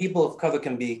 so that people of color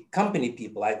can be company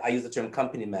people. I use the term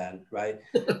company man, right?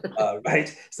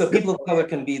 Right. So people of color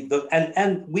can be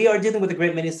and we are dealing with a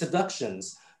great many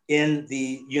seductions in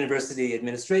the university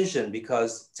administration,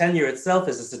 because tenure itself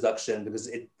is a seduction, because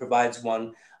it provides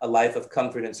one a life of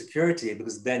comfort and security,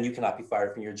 because then you cannot be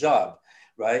fired from your job,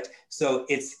 right? So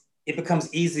it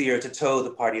becomes easier to toe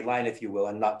the party line, if you will,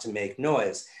 and not to make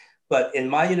noise. But in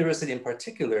my university in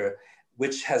particular,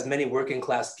 which has many working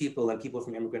class people and people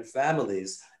from immigrant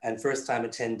families and first-time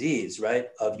attendees, right,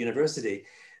 of university,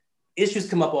 issues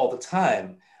come up all the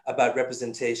time about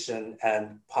representation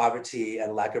and poverty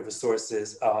and lack of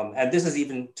resources. And this is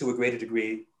even to a greater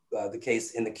degree the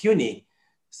case in the CUNY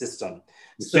system.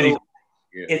 So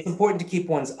it's important to keep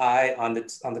one's eye on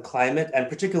the climate, and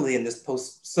particularly in this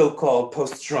so-called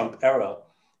post-Trump era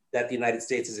that the United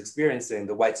States is experiencing,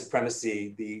 the white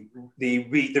supremacy,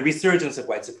 the resurgence of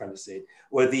white supremacy,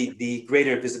 or the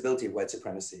greater visibility of white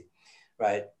supremacy,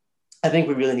 right? I think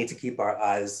we really need to keep our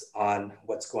eyes on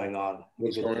what's going on.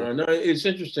 No, it's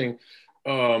interesting.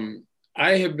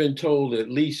 I have been told at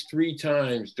least 3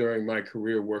 times during my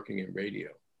career working in radio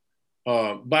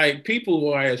by people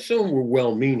who I assume were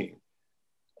well-meaning.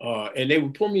 And they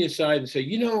would pull me aside and say,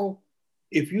 you know,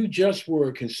 if you just were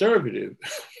a conservative,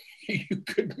 you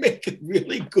could make a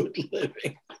really good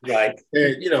living. Right.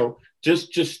 And, you know,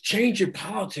 just change your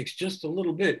politics just a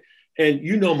little bit. And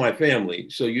you know my family,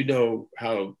 so you know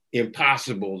how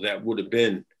impossible that would have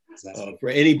been for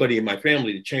anybody in my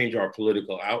family to change our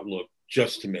political outlook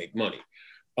just to make money.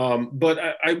 But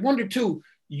I wonder too,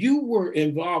 you were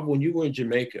involved when you were in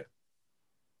Jamaica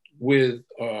with,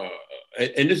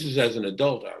 and this is as an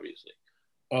adult, obviously,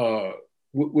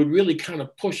 with really kind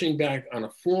of pushing back on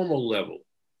a formal level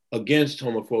against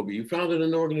homophobia. You founded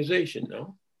an organization,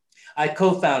 no? I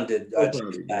co-founded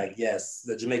JFLAG, yes,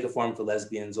 the Jamaica Forum for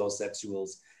Lesbians, All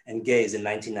Sexuals, and Gays in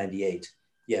 1998,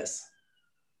 yes.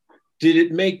 Did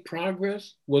it make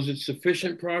progress? Was it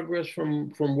sufficient progress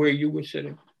from where you were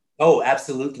sitting? Oh,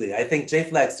 absolutely. I think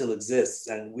JFLAG still exists,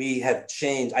 and we have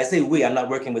changed. I say we, I'm not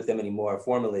working with them anymore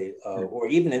formally or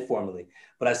even informally,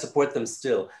 but I support them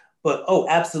still. But oh,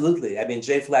 absolutely. I mean,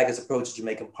 JFLAG has approached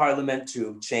Jamaican Parliament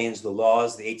to change the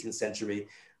laws, the 18th century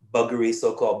buggery,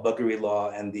 so-called buggery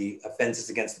law and the Offenses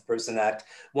Against the Person Act.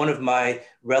 One of my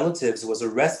relatives was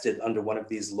arrested under one of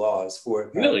these laws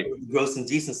for Really? gross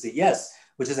indecency. Yes,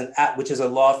 which is a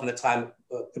law from the time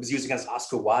it was used against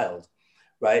Oscar Wilde,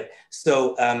 right?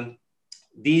 So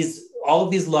all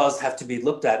of these laws have to be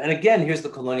looked at. And again, here's the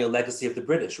colonial legacy of the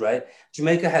British, right?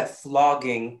 Jamaica had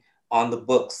flogging on the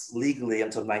books legally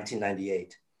until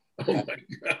 1998. Oh my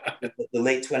God. The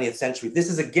late 20th century. This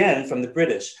is again from the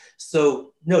British.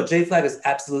 So no, J-Flag has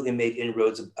absolutely made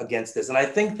inroads against this. And I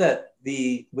think that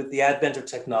with the advent of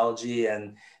technology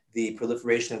and the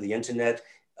proliferation of the internet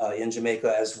in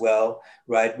Jamaica as well,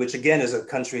 right? Which again is a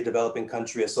country, developing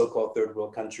country, a so-called third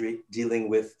world country dealing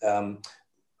with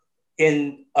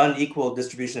in unequal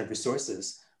distribution of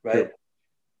resources, right? Sure.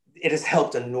 It has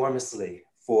helped enormously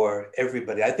for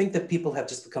everybody. I think that people have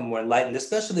just become more enlightened,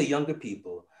 especially younger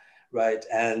people, right?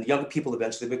 And younger people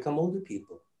eventually become older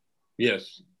people.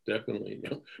 Yes, definitely.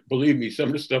 Believe me, some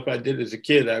of the stuff I did as a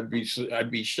kid, I'd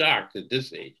be shocked at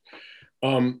this age.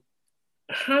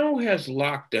 How has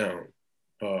lockdown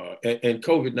and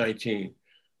COVID-19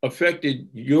 affected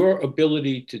your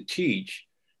ability to teach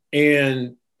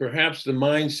and perhaps the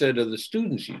mindset of the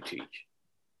students you teach?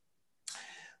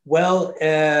 Well,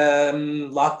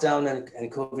 lockdown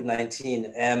and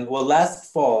COVID-19. Well,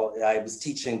 last fall, I was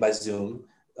teaching by Zoom.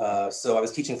 So I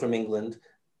was teaching from England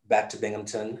back to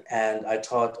Binghamton, and I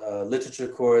taught a literature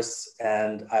course,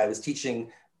 and I was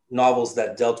teaching novels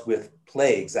that dealt with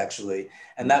plagues, actually.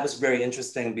 And that was very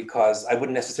interesting because I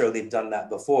wouldn't necessarily have done that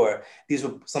before. These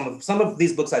were some of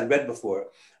these books I'd read before,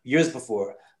 years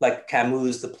before, like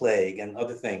Camus' The Plague and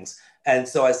other things. And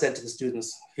so I said to the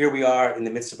students, here we are in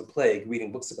the midst of a plague,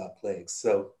 reading books about plagues.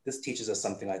 So this teaches us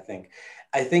something, I think.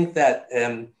 I think that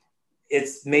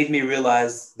it's made me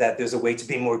realize that there's a way to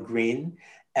be more green,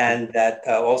 and that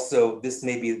also this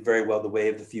may be very well the way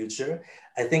of the future.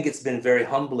 I think it's been very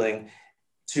humbling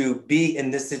to be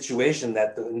in this situation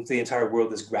that the entire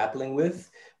world is grappling with,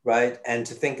 right? And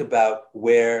to think about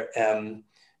where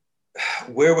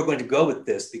we're going to go with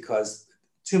this, because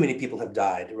too many people have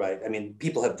died, right? I mean,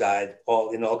 people have died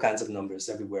in all kinds of numbers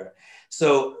everywhere.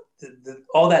 So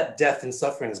all that death and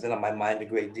suffering has been on my mind a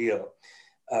great deal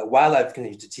while I've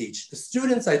continued to teach. The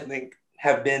students, I think,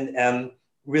 have been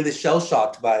really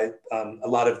shell-shocked by a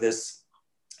lot of this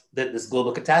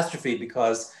global catastrophe,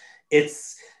 because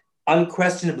it's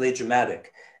unquestionably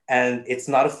dramatic. And it's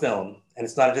not a film, and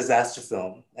it's not a disaster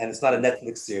film, and it's not a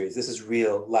Netflix series. This is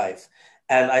real life.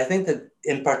 And I think that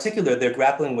in particular, they're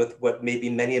grappling with what maybe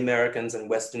many Americans and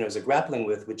Westerners are grappling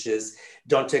with, which is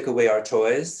don't take away our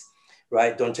toys,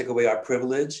 right? Don't take away our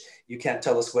privilege. You can't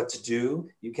tell us what to do.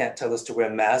 You can't tell us to wear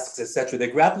masks, etc. They're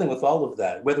grappling with all of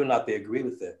that, whether or not they agree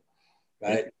with it,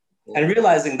 right? Mm-hmm. And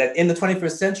realizing that in the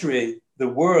 21st century, the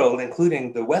world,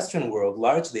 including the Western world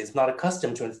largely, is not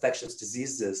accustomed to infectious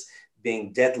diseases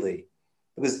being deadly,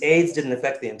 because AIDS didn't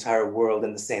affect the entire world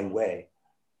in the same way.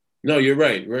 No, you're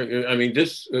right. I mean,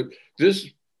 this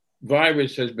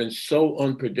virus has been so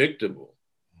unpredictable,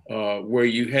 where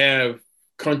you have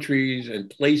countries and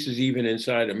places, even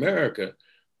inside America,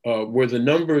 where the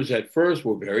numbers at first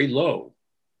were very low,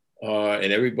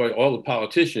 and everybody, all the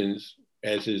politicians,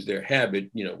 as is their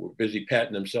habit, were busy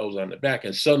patting themselves on the back,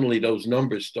 and suddenly those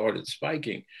numbers started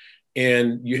spiking.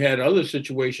 And you had other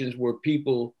situations where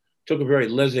people took a very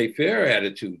laissez-faire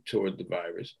attitude toward the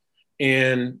virus,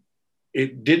 and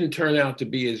it didn't turn out to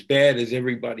be as bad as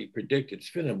everybody predicted. It's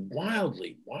been a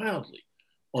wildly, wildly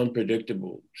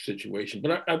unpredictable situation.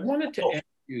 But I wanted to ask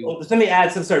you. Let me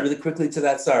add really quickly to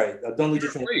that. Sorry, don't leave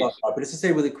your train of thought, but just to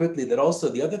say really quickly that also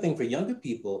the other thing for younger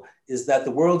people is that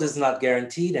the world is not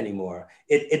guaranteed anymore.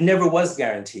 It never was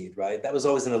guaranteed, right? That was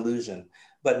always an illusion.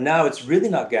 But now it's really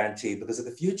not guaranteed because of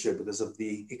the future, because of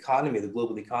the economy, the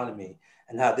global economy,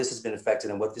 and how this has been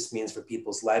affected and what this means for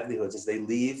people's livelihoods as they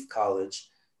leave college,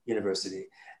 university,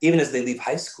 even as they leave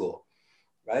high school,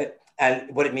 right?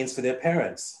 And what it means for their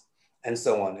parents, and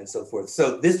so on and so forth.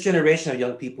 So this generation of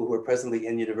young people who are presently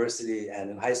in university and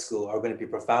in high school are going to be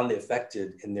profoundly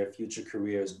affected in their future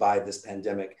careers by this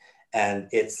pandemic and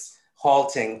its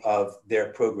halting of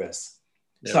their progress.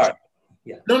 Yeah. Sorry.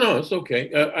 Yeah. No, it's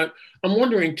okay. I'm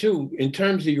wondering too, in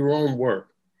terms of your own work,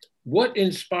 what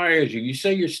inspires you? You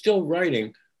say you're still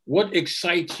writing. What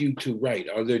excites you to write?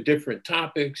 Are there different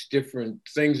topics, different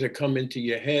things that come into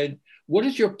your head? What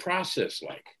is your process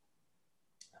like?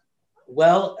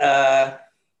 Well,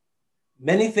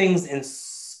 many things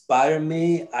inspire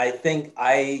me. I think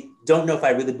I don't know if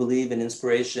I really believe in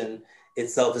inspiration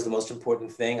itself is the most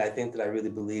important thing. I think that I really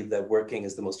believe that working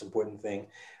is the most important thing.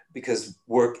 because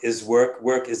work is work.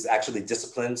 Work is actually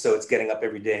discipline. So it's getting up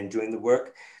every day and doing the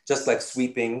work, just like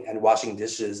sweeping and washing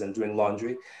dishes and doing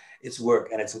laundry. It's work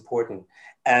and it's important.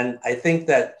 And I think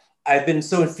that I've been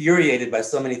so infuriated by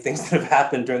so many things that have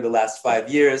happened during the last 5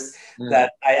 years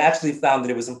that I actually found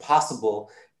that it was impossible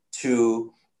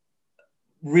to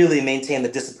really maintain the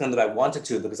discipline that I wanted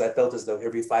to, because I felt as though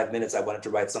every 5 minutes I wanted to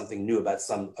write something new about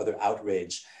some other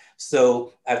outrage.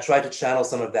 So I've tried to channel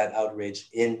some of that outrage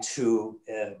into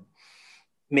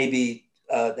maybe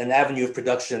an avenue of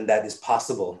production that is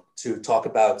possible to talk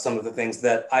about some of the things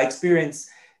that I experience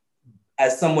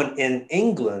as someone in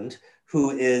England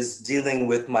who is dealing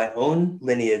with my own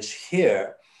lineage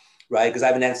here, right? Because I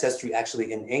have an ancestry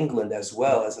actually in England as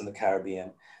well as in the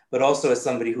Caribbean, but also as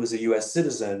somebody who's a US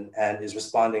citizen and is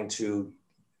responding to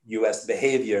US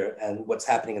behavior and what's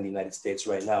happening in the United States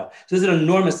right now. So there's an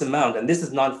enormous amount, and this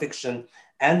is nonfiction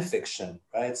and fiction,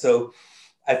 right? So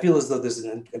I feel as though there's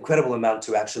an incredible amount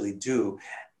to actually do.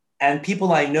 And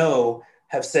people I know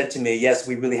have said to me, yes,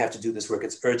 we really have to do this work.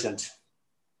 It's urgent.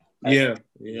 Yeah.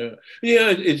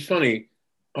 It's funny.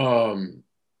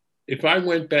 If I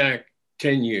went back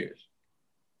 10 years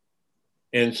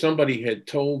and somebody had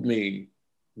told me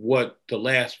what the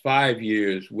last 5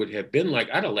 years would have been like,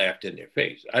 I'd have laughed in their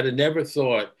face. I'd have never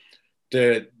thought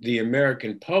that the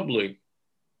American public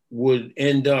would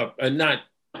end up, and not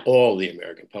all the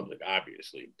American public,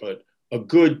 obviously, but a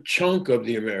good chunk of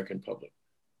the American public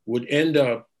would end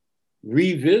up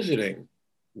revisiting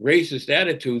racist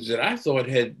attitudes that I thought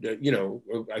had,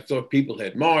 I thought people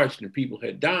had marched and people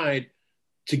had died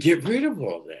to get rid of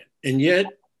all that. And yet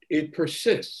it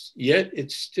persists, yet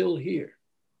it's still here.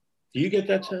 Do you get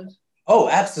that sense? Oh,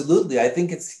 absolutely. I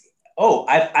think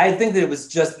I think that it was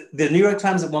just, the New York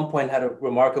Times at one point had a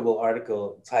remarkable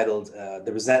article titled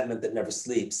The Resentment That Never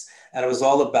Sleeps. And it was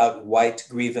all about white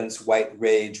grievance, white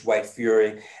rage, white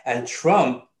fury. And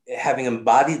Trump, having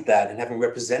embodied that and having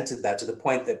represented that to the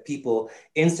point that people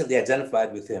instantly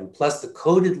identified with him, plus the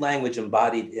coded language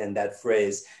embodied in that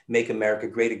phrase, make America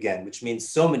great again, which means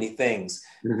so many things,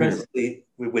 principally,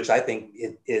 which I think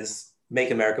it is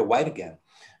make America white again,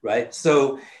 right?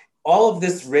 So all of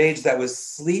this rage that was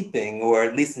sleeping, or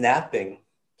at least napping,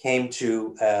 came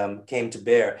to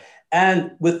bear.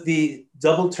 And with the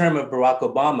double term of Barack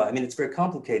Obama, I mean, it's very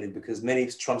complicated because many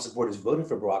Trump supporters voted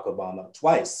for Barack Obama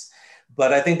twice.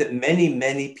 But I think that many,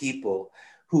 many people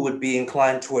who would be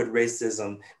inclined toward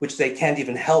racism, which they can't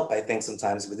even help, I think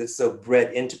sometimes, because it's so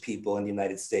bred into people in the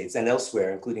United States and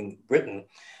elsewhere, including Britain,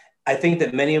 I think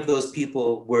that many of those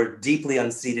people were deeply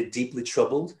unseated, deeply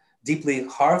troubled, deeply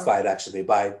horrified, actually,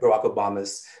 by Barack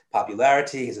Obama's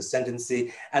popularity, his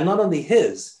ascendancy, and not only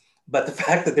his, but the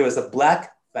fact that there was a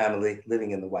Black family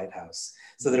living in the White House.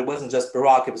 So that it wasn't just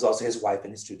Barack, it was also his wife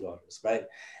and his 2 daughters, right?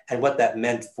 And what that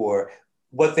meant for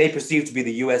what they perceived to be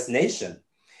the US nation,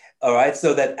 all right?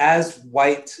 So that as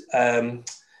white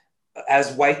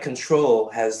control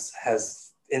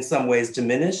has in some ways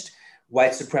diminished,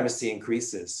 white supremacy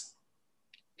increases.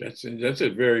 That's a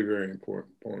very, very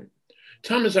important point.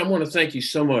 Thomas, I want to thank you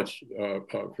so much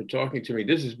for talking to me.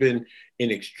 This has been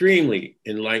an extremely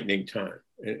enlightening time.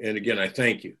 And again, I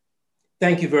thank you.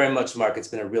 Thank you very much, Mark. It's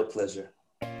been a real pleasure.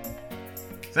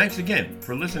 Thanks again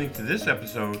for listening to this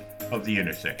episode of The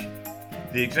Intersection.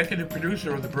 The executive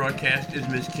producer of the broadcast is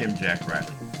Ms. Kim Jack Riley.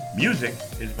 Music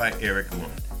is by Eric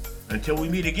Lund. Until we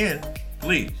meet again,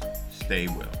 please stay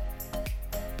well.